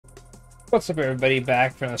What's up, everybody?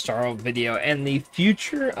 Back from the Star Rail video, and the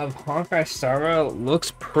future of Honkai Star Rail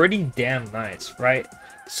looks pretty damn nice, right?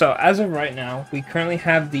 So as of right now, we currently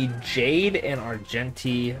have the Jade and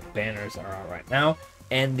Argenti banners are out right now,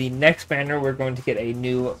 and the next banner we're going to get a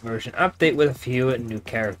new version update with a few new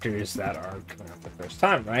characters that are coming out the first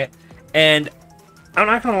time, right? And I'm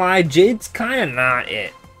not gonna lie, Jade's kind of not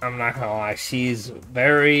it. I'm not gonna lie, she's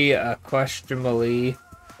very questionably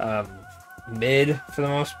mid for the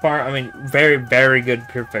most part. I mean, very, very good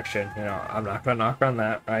pure fiction. You know, I'm not gonna knock on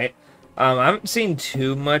that, right? I haven't seen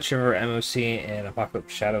too much of her MOC and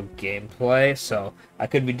Apocalypse Shadow gameplay, so I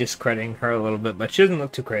could be discrediting her a little bit, but she doesn't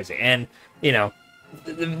look too crazy. And, you know,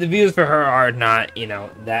 the views for her are not, you know,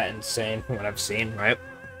 that insane from what I've seen, right?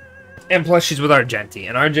 And plus, she's with Argenti,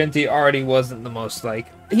 and Argenti already wasn't the most, like,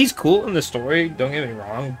 he's cool in the story, don't get me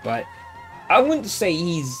wrong, but I wouldn't say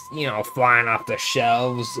he's, you know, flying off the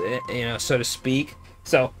shelves, you know, so to speak.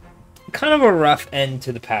 So, kind of a rough end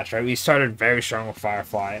to the patch, right? We started very strong with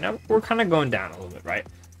Firefly, and we're kind of going down a little bit, right?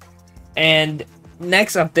 And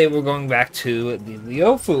next update, we're going back to the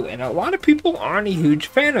Leofu, and a lot of people aren't a huge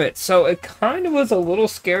fan of it. So, it kind of was a little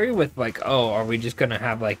scary with, like, oh, are we just going to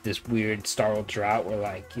have, like, this weird Star Wars drought where,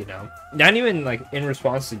 like, you know, not even, like, in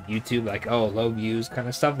response to YouTube, like, oh, low views kind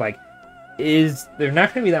of stuff, like, is there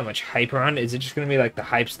not going to be that much hype around it? Is it just going to be like the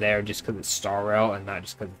hype's there just because it's Star Rail and not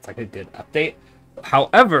just because it's like a good update?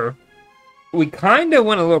 However, we kind of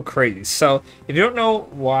went a little crazy. So if you don't know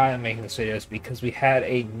why I'm making this video, it's because we had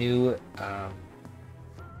a new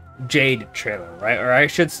Jade trailer, right? Or I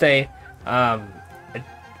should say a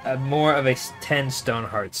more of a 10 Stone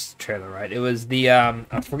Hearts trailer, right? It was the I'm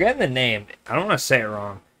forgetting the name. I don't want to say it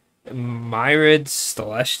wrong. Myrid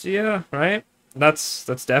Celestia, right? That's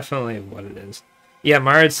definitely what it is. Yeah,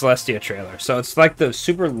 Myrid Celestia trailer. So it's like those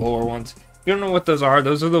super lore ones. If you don't know what those are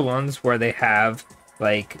the ones where they have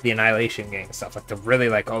like the Annihilation Gang stuff. Like the really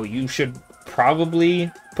like, oh, you should probably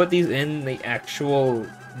put these in the actual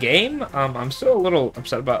game. I'm still a little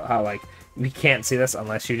upset about how like we can't see this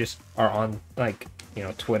unless you just are on like, you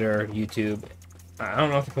know, Twitter, YouTube. I don't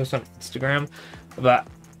know if they post on Instagram, but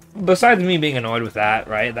besides me being annoyed with that,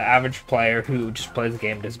 right, the average player who just plays the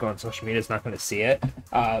game, doesn't go on social media, is not going to see it.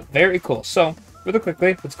 Very cool. So, really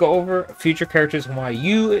quickly, let's go over future characters and why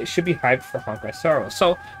you should be hyped for Honkai Star Rail.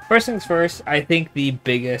 So, first things first, I think the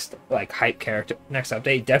biggest, like, hype character, next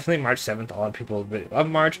update, definitely March 7th. A lot of people really love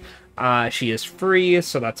March. She is free,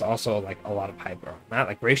 so that's also, like, a lot of hype around that.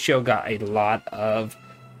 Like, Ratio got a lot of,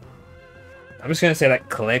 I'm just going to say like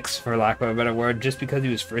clicks for lack of a better word, just because he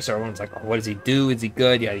was free, so everyone's like, oh, what does he do? Is he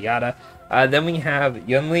good? Yada yada. Then we have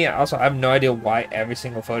Yunli. Also, I have no idea why every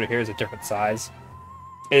single photo here is a different size.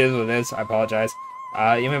 It is what it is. I apologize.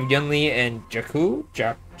 You have Yunli and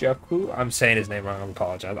Jakku. I'm saying his name wrong. I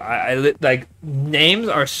apologize. I like, names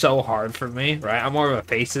are so hard for me, right? I'm more of a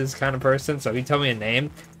faces kind of person, so if you tell me a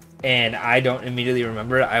name and I don't immediately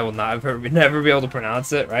remember it, I will never be able to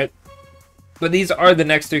pronounce it, right? But these are the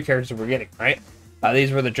next three characters we're getting, right?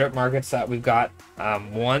 These were the drip markets that we've got.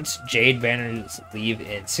 Once Jade banners leave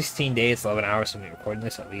in 16 days, 11 hours, so I'm recording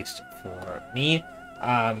this, at least for me.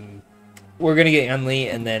 We're going to get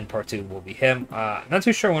Yunli, and then part 2 will be him. Not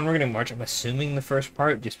too sure when we're going to March. I'm assuming the first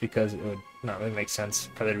part, just because it would not really make sense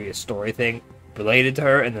for there to be a story thing related to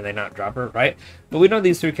her, and then they not drop her, right? But we know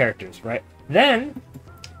these three characters, right? Then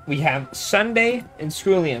we have Sunday and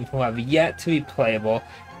Scrulium, who have yet to be playable.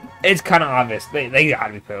 It's kind of obvious. They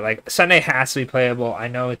gotta be playable. Like, Sunday has to be playable. I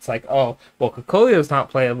know it's like, oh, well, Kokolio's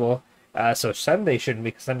not playable, so Sunday shouldn't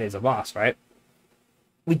be, because Sunday's a boss, right?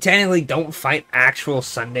 We technically don't fight actual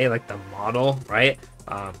Sunday, like the model, right?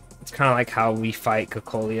 It's kind of like how we fight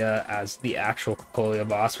Kokolia as the actual Kokolia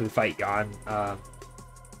boss. We fight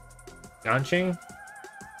Yanqing?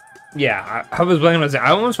 Yeah, I was going to say,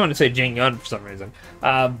 I almost wanted to say Jing Yun for some reason.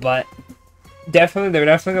 But they're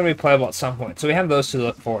definitely going to be playable at some point. So we have those to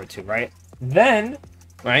look forward to, right? Then,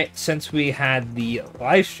 right, since we had the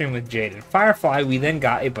live stream with Jade and Firefly, we then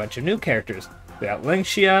got a bunch of new characters. We got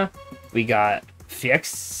Lingxia, we got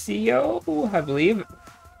Fiexio, I believe.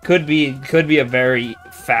 Could be a very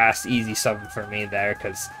fast, easy summon for me there,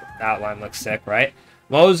 because the outline looks sick, right?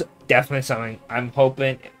 Mo's definitely something. I'm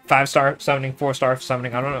hoping 5-star summoning, 4-star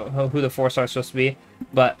summoning. I don't know who the 4-star is supposed to be,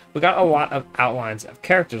 but we got a lot of outlines of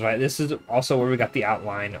characters, right? This is also where we got the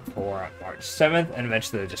outline for March 7th, and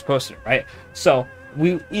eventually they just posted it, right? So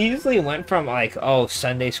we easily went from like, oh,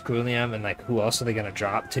 Sunday Scrulium and like who else are they gonna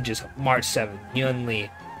drop, to just March 7th, Yunli,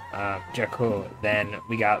 Jakku. Then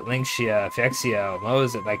we got Lingxia, Fiexio,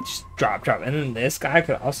 Mo's, like just drop. And then this guy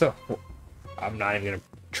could also, I'm not even gonna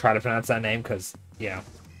try to pronounce that name because, you know,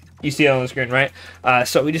 You see it on the screen, right?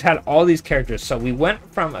 So we just had all these characters. So we went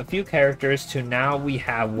from a few characters to now we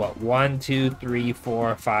have what, 1, 2, 3,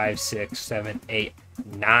 4, 5, 6, 7, 8,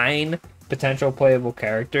 9 potential playable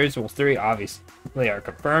characters. Well, 3 obviously are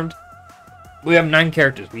confirmed. We have 9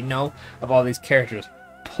 characters. We know of all these characters.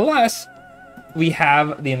 Plus, we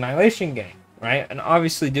have the Annihilation Gang, right? And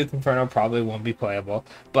obviously Duke Inferno probably won't be playable,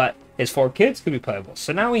 but his 4 kids could be playable.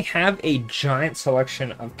 So now we have a giant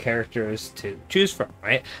selection of characters to choose from,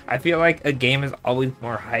 right? I feel like a game is always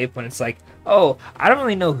more hype when it's like, oh, I don't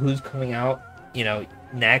really know who's coming out, you know,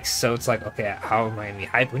 next. So it's like, okay, how am I gonna be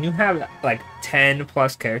hyped? When you have like 10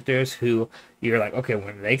 plus characters who you're like, okay,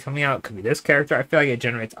 when are they coming out? Could be this character. I feel like it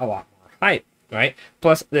generates a lot more hype, right?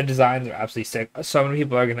 Plus the designs are absolutely sick. So many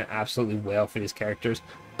people are gonna absolutely wail for these characters.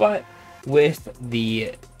 But with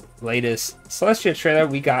the latest Celestia trailer,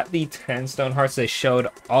 we got the 10 stone hearts. They showed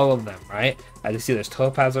all of them, right? As you see, there's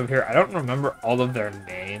Topaz over here. I don't remember all of their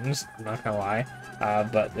names, I'm not gonna lie,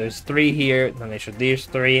 but there's 3 here. Then they showed these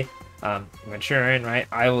 3. Maturin, right?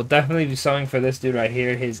 I will definitely be sewing for this dude right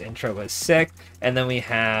here. His intro was sick. And then we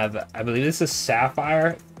have, I believe this is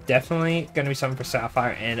Sapphire. Definitely gonna be something for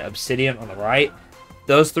Sapphire and Obsidian on the right.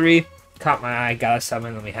 Those 3 caught my eye, got a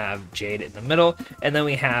 7. Then we have Jade in the middle, and then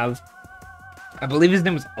we have, I believe his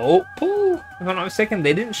name was Opal, if I'm not mistaken.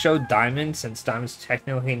 They didn't show Diamond, since Diamond's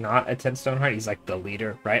technically not a 10 stone heart. He's like the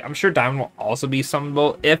leader, right? I'm sure Diamond will also be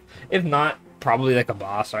summonable. If not, probably like a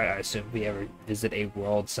boss, right? I assume if we ever visit a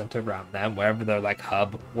world centered around them, wherever their like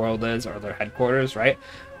hub world is or their headquarters, right?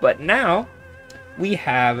 But now we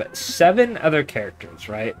have 7 other characters,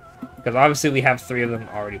 right? Because obviously we have 3 of them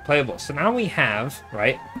already playable. So now we have,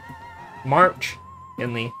 right, March,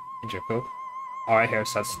 Inley, and Joko. Alright, here,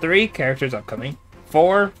 so that's 3 characters upcoming.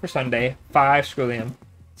 4 for Sunday, 5 Squilliam,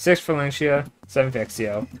 6 for Lancia, 7 for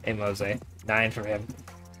Exio, and Mose, 9 for him,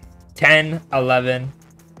 10, 11,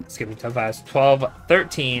 skipping Topaz, 12,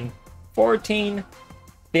 13, 14,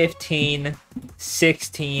 15,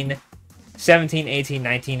 16, 17, 18,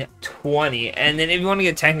 19, 20. And then if you want to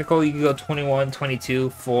get technical, you can go 21, 22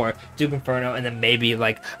 for Duke Inferno, and then maybe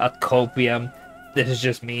like a Copium. This is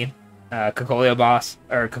just me. Cocolia boss,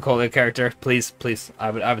 or Cocolia character, please, I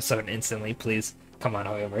would summon instantly, please, come on,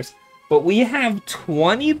 Hoyoverse. But we have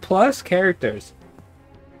 20 plus characters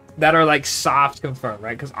that are like soft confirmed,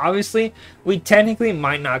 right? Because obviously we technically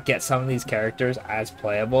might not get some of these characters as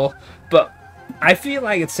playable, but I feel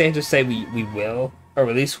like it's safe to say we will, or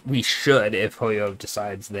at least we should, if Hoyo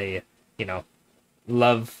decides they, you know,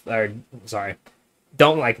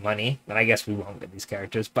 don't like money, then I guess we won't get these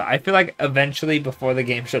characters. But I feel like eventually, before the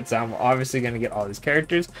game shuts down, we're obviously going to get all these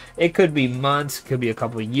characters. It could be months, could be a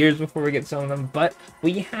couple of years before we get some of them, but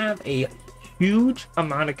we have a huge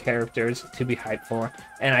amount of characters to be hyped for,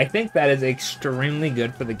 and I think that is extremely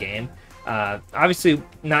good for the game. Obviously,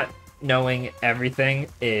 not knowing everything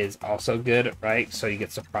is also good, right? So you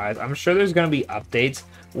get surprised. I'm sure there's going to be updates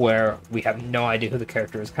where we have no idea who the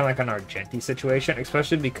character is, kind of like an Argenti situation,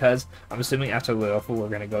 especially because I'm assuming after Leofu we're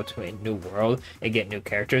going to go to a new world and get new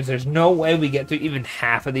characters. There's no way we get to even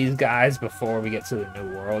half of these guys before we get to the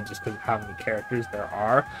new world, just because of how many characters there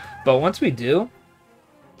are. But once we do,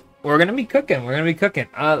 we're going to be cooking.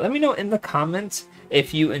 Let me know in the comments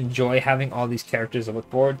if you enjoy having all these characters to look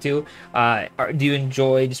forward to. Do you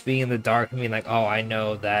enjoy just being in the dark and being like, oh, I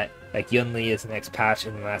know that like Yunli is the next patch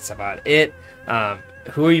and that's about it?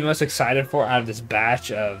 Who are you most excited for out of this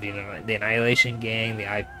batch of, you know, the Annihilation Gang,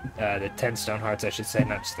 the 10 Stone Hearts, I should say,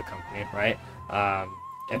 not just the company, right?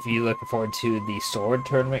 If you're looking forward to the Sword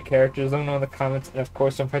Tournament characters, let me know in the comments. And of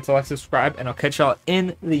course, don't forget to like, subscribe, and I'll catch y'all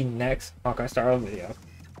in the next Honkai Star Rail video.